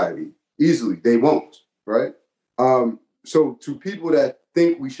society? Easily, they won't. Right. So to people that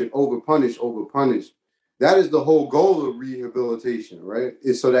think we should overpunish, that is the whole goal of rehabilitation, right?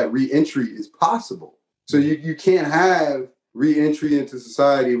 Is so that reentry is possible. So you can't have reentry into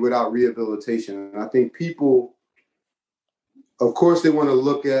society without rehabilitation. And I think people, of course, they want to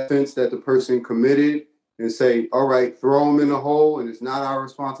look at the offense that the person committed and say, all right, throw them in the hole and it's not our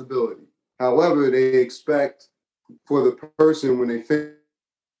responsibility. However, they expect for the person when they finish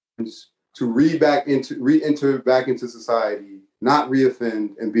to re-enter back into society, not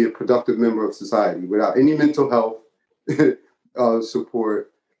reoffend, and be a productive member of society without any mental health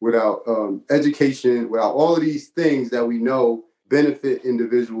support, without education, without all of these things that we know benefit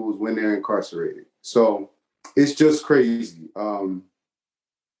individuals when they're incarcerated. So it's just crazy.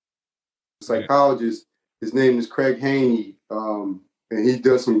 Psychologist, his name is Craig Haney, and he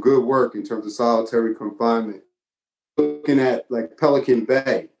does some good work in terms of solitary confinement. Looking at like Pelican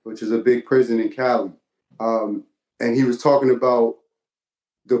Bay, which is a big prison in Cali. And he was talking about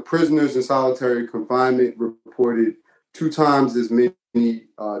the prisoners in solitary confinement reported 2 times as many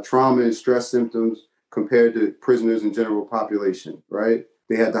trauma and stress symptoms compared to prisoners in general population, right?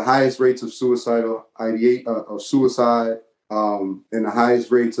 They had the highest rates of suicide and the highest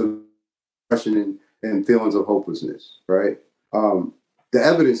rates of depression and feelings of hopelessness, right? The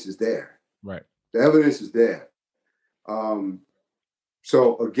evidence is there. Right. The evidence is there.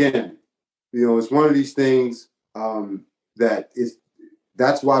 So again, it's one of these things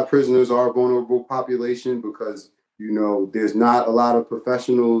that's why prisoners are a vulnerable population, because there's not a lot of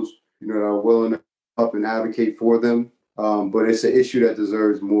professionals that are willing to up and advocate for them. But it's an issue that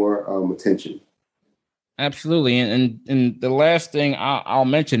deserves more attention. Absolutely. And the last thing I'll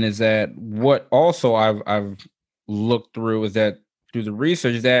mention is that what also I've looked through is that through the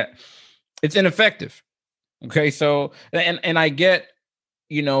research is that it's ineffective. Okay, so and I get,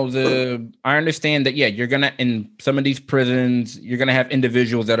 I understand that, yeah, you're gonna, in some of these prisons, you're gonna have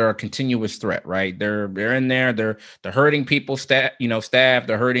individuals that are a continuous threat, right? They're in there, they're hurting people, staff,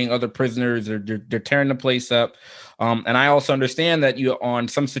 they're hurting other prisoners, they're tearing the place up. And I also understand that you, on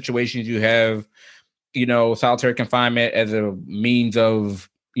some situations, you have, solitary confinement as a means of,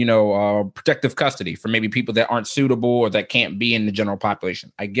 protective custody for maybe people that aren't suitable or that can't be in the general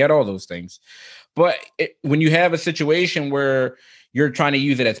population. I get all those things. But when you have a situation where you're trying to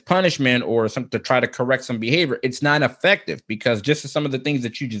use it as punishment or something to try to correct some behavior, it's not effective, because just as some of the things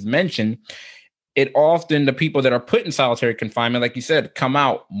that you just mentioned, it often, the people that are put in solitary confinement, like you said, come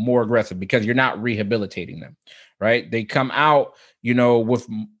out more aggressive because you're not rehabilitating them, right? They come out, with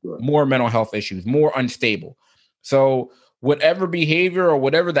more mental health issues, more unstable. So whatever behavior or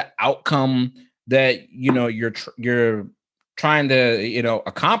whatever the outcome that you're trying to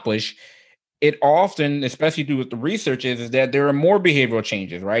accomplish, it often, especially through what the research is that there are more behavioral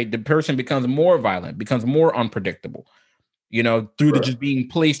changes, right? The person becomes more violent, becomes more unpredictable, through the just being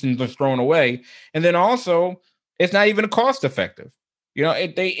placed and just thrown away. And then also, it's not even cost effective.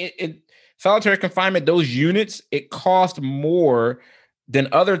 Solitary confinement, those units, it cost more than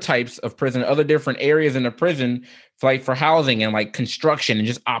other types of prison, other different areas in the prison, like for housing and like construction and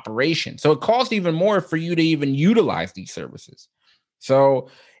just operation. So it costs even more for you to even utilize these services.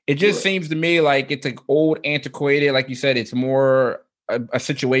 So it just seems to me like it's like old, antiquated. Like you said, it's more a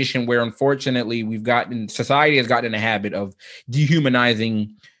situation where, unfortunately, society has gotten in a habit of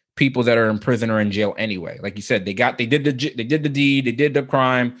dehumanizing people that are in prison or in jail anyway. Like you said, they did the deed, they did the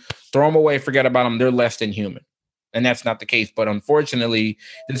crime, throw them away, forget about them. They're less than human. And that's not the case. But unfortunately,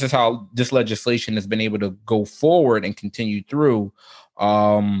 this is how this legislation has been able to go forward and continue through,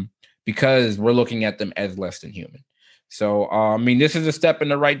 because we're looking at them as less than human. So, this is a step in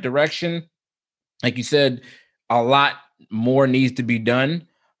the right direction. Like you said, a lot more needs to be done.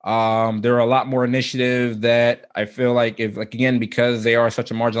 There are a lot more initiatives that I feel like, because they are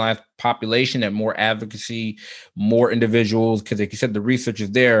such a marginalized population, that more advocacy, more individuals, because like you said, the research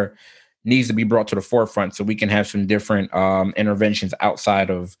is there, needs to be brought to the forefront so we can have some different interventions outside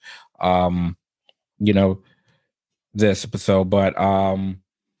of, this episode. But,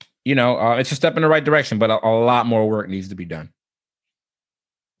 it's a step in the right direction, but a lot more work needs to be done.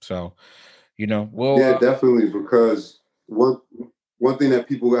 So, we'll definitely, because one thing that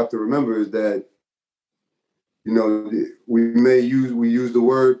people have to remember is that we use the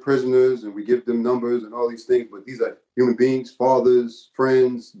word prisoners and we give them numbers and all these things, but these are human beings, fathers,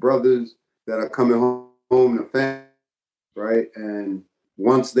 friends, brothers that are coming home to family, right? And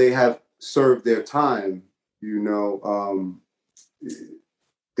once they have served their time,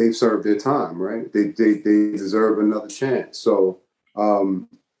 they've served their time, right? They deserve another chance. So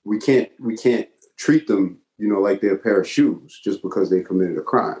we can't treat them, like they're a pair of shoes just because they committed a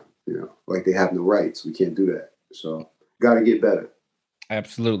crime, like they have no rights. We can't do that. So got to get better.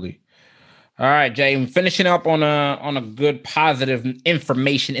 Absolutely. All right, Jay, I'm finishing up on a good, positive,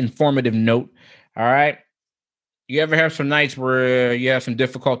 informative note. All right. You ever have some nights where you have some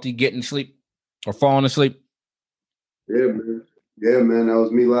difficulty getting sleep or falling asleep? Yeah, man. Yeah, man. That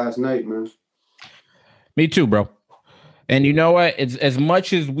was me last night, man. Me too, bro. And you know what? It's as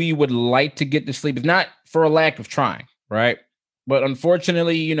much as we would like to get to sleep, it's not for a lack of trying, right? But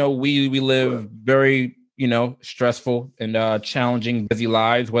unfortunately, we live very, stressful and challenging, busy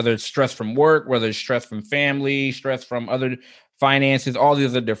lives, whether it's stress from work, whether it's stress from family, stress from other finances, all these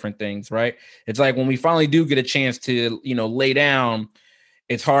other different things, right? It's like when we finally do get a chance to, lay down,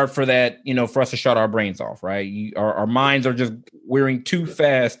 it's hard for that, for us to shut our brains off, right? Our minds are just wearing too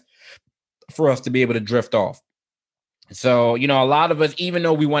fast for us to be able to drift off. So, a lot of us, even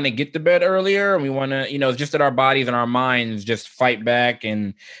though we want to get to bed earlier, we want to, it's just that our bodies and our minds just fight back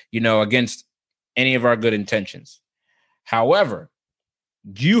and, against any of our good intentions. However,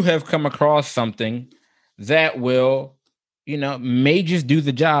 you have come across something that will, may just do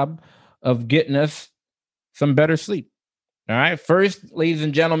the job of getting us some better sleep. All right. First, ladies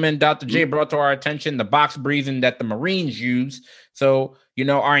and gentlemen, Dr. J brought to our attention the box breathing that the Marines use. So,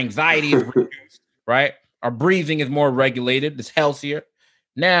 our anxiety is reduced, right? Our breathing is more regulated. It's healthier.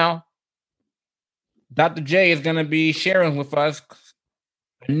 Now, Dr. J is going to be sharing with us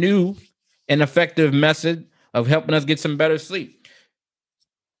a new and effective method of helping us get some better sleep.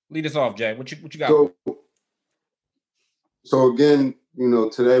 Lead us off, Jay. What you got? So again,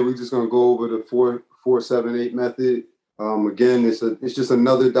 today we're just going to go over the 4-7-8 method. Again, it's just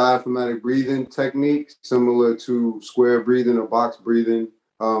another diaphragmatic breathing technique, similar to square breathing or box breathing.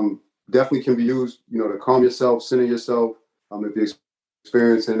 Definitely can be used, to calm yourself, center yourself. If you're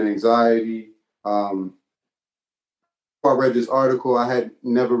experiencing anxiety. I read this article. I had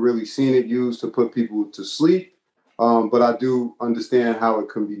never really seen it used to put people to sleep, but I do understand how it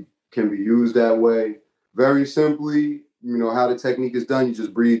can be used that way. Very simply, how the technique is done. You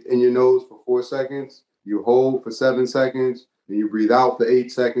just breathe in your nose for 4 seconds. You hold for 7 seconds, and you breathe out for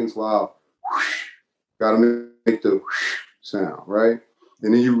 8 seconds while gotta make the sound, right?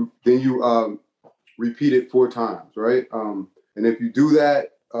 And then you repeat it 4 times, right? And if you do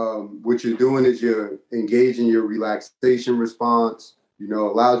that, what you're doing is you're engaging your relaxation response.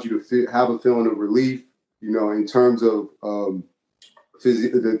 Allows you to have a feeling of relief. In terms of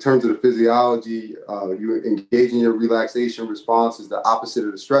in terms of the physiology, you engaging your relaxation response is the opposite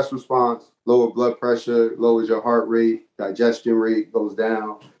of the stress response. Lower blood pressure, lowers your heart rate, digestion rate goes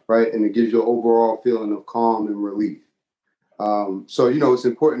down, right? And it gives you an overall feeling of calm and relief. So, it's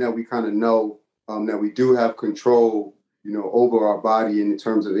important that we kind of know that we do have control, over our body in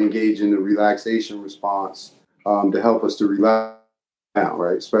terms of engaging the relaxation response to help us to relax out,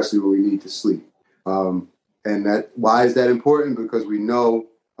 right? Especially when we need to sleep. And why is that important? Because we know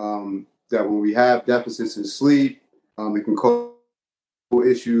that when we have deficits in sleep, it can cause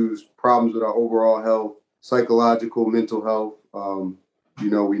issues, problems with our overall health, psychological, mental health. We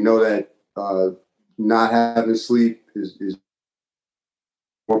know that not having sleep is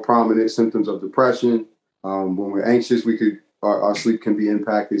more prominent symptoms of depression. When we're anxious, our sleep can be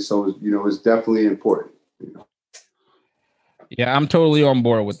impacted. So, it's definitely important. Yeah, I'm totally on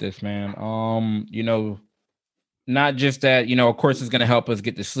board with this, man. Not just that, of course it's going to help us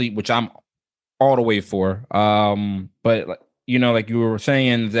get to sleep, which I'm all the way for. But like you were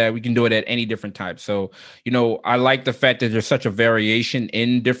saying, that we can do it at any different time. So, I like the fact that there's such a variation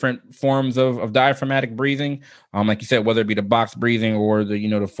in different forms of diaphragmatic breathing. Like you said, whether it be the box breathing or the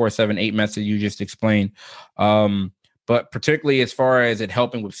 4-7-8 method you just explained. But particularly as far as it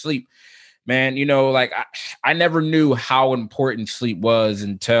helping with sleep, man, like I never knew how important sleep was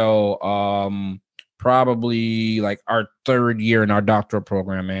until probably like our 3rd year in our doctoral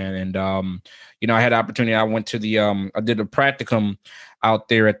program, man. And I had the opportunity. I went to the I did a practicum out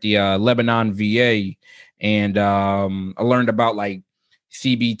there at the Lebanon VA, and I learned about like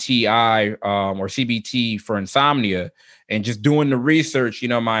CBTI or CBT for insomnia, and just doing the research.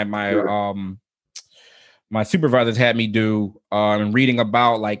 My supervisors had me do and reading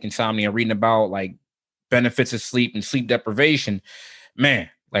about like insomnia, reading about like benefits of sleep and sleep deprivation. Man,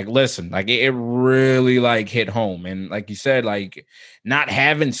 like listen, like it really like hit home. And like you said, like not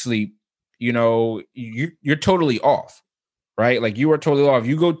having sleep, you're totally off, right? Like you are totally off.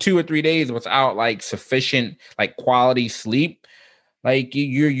 You go 2 or 3 days without like sufficient like quality sleep, like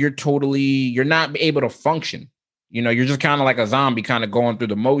you're not able to function. You're just kind of like a zombie, kind of going through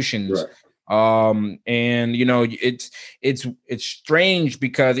the motions. Right. And it's strange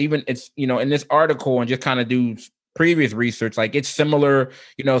because even it's in this article, and just kind of do previous research, like it's similar,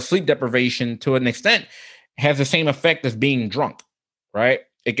 sleep deprivation to an extent has the same effect as being drunk, right?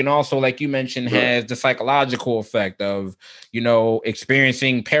 It can also, like you mentioned, has the psychological effect of,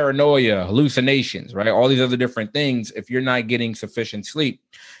 experiencing paranoia, hallucinations, right? All these other different things if you're not getting sufficient sleep.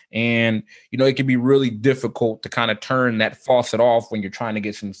 And, it can be really difficult to kind of turn that faucet off when you're trying to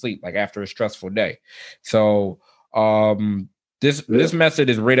get some sleep, like after a stressful day. So, this method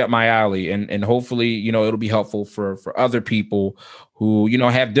is right up my alley, and hopefully, it'll be helpful for other people who,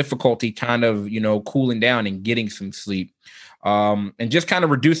 have difficulty kind of, cooling down and getting some sleep. And just kind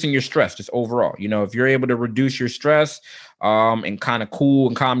of reducing your stress, just overall, if you're able to reduce your stress, and kind of cool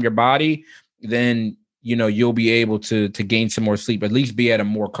and calm your body, then, you'll be able to gain some more sleep, at least be at a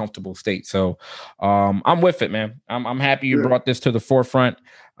more comfortable state. So, I'm with it, man. I'm happy you brought this to the forefront.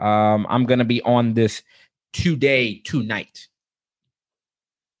 I'm going to be on this tonight.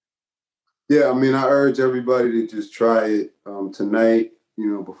 Yeah, I mean, I urge everybody to just try it tonight,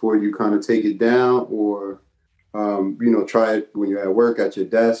 before you kind of take it down, or, try it when you're at work at your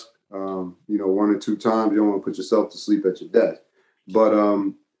desk, 1 or 2 times. You don't want to put yourself to sleep at your desk. But,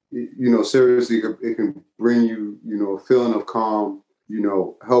 seriously, it can bring you, a feeling of calm,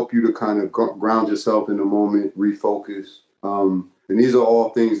 help you to kind of ground yourself in the moment, refocus. And these are all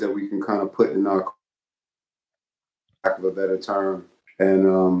things that we can kind of put in our, lack of a better term.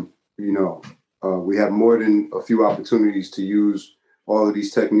 And, we have more than a few opportunities to use all of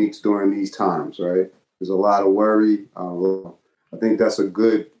these techniques during these times, right? There's a lot of worry. I think that's a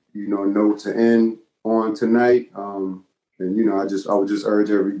good, note to end on tonight. And, I would just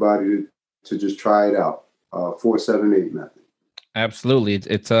urge everybody to just try it out. 478 method. Absolutely.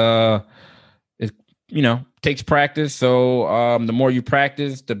 It's takes practice. So the more you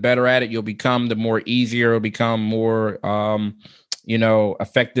practice, the better at it you'll become, the more easier it'll become, more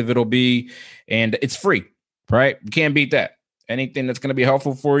effective it'll be. And it's free, right? You can't beat that. Anything that's going to be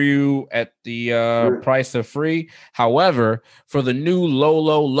helpful for you at the price of free. However, for the new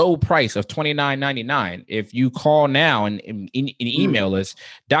low price of $29.99, if you call now and email us,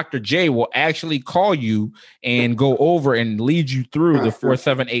 Dr. J will actually call you and go over and lead you through the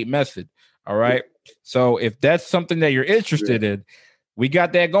 478 method. All right. So if that's something that you're interested in, we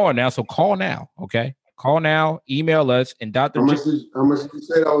got that going now. So call now. Okay. Call now, email us, and Dr. How much did you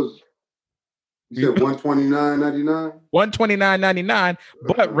say that was? You said $129.99? $129.99.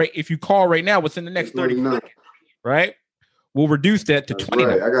 But if you call right now, what's in the next 30 seconds, right? We'll reduce that to $20.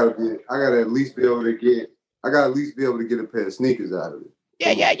 Right. I gotta at least be able to get a pair of sneakers out of it.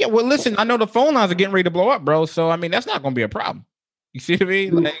 Yeah. Well, listen, I know the phone lines are getting ready to blow up, bro. So I mean, that's not gonna be a problem. You see what I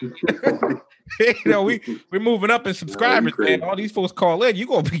mean? Like, we're moving up in subscribers, man. All these folks call in, you're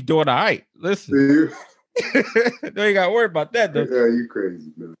gonna be doing all right. Listen. No, you gotta worry about that though. Yeah, you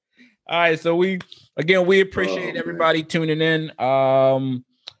crazy, man. All right, so we appreciate everybody tuning in.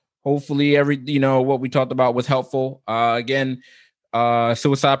 Hopefully what we talked about was helpful. Again,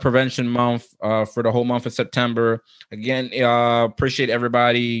 Suicide Prevention Month for the whole month of September. Again, appreciate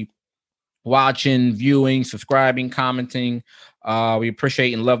everybody watching, viewing, subscribing, commenting. We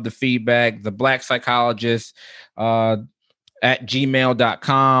appreciate and love the feedback. The Black Psychologist at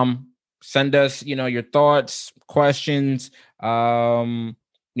gmail.com. Send us, your thoughts, questions.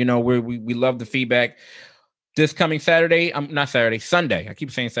 We love the feedback. This coming Sunday. I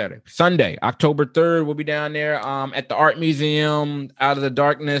keep saying Saturday. Sunday, October 3rd, we'll be down there at the Art Museum, Out of the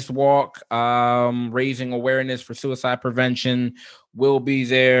Darkness walk, raising awareness for suicide prevention. We'll be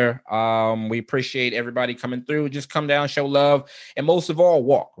there. We appreciate everybody coming through. Just come down, show love, and most of all,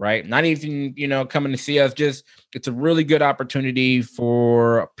 walk, right? Not even, coming to see us. Just, it's a really good opportunity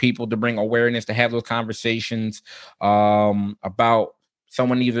for people to bring awareness, to have those conversations about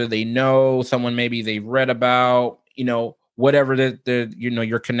someone either they know, someone maybe they read about, whatever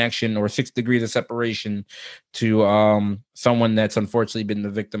your connection or 6 degrees of separation to someone that's unfortunately been the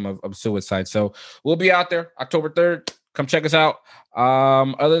victim of suicide. So we'll be out there October 3rd. Come check us out.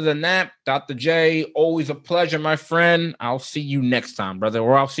 Other than that, Dr. J, always a pleasure, my friend. I'll see you next time, brother,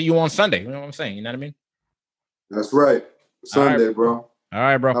 or I'll see you on Sunday. You know what I'm saying? You know what I mean? That's right. Sunday, bro. All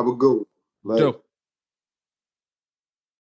right, bro. Have a good one.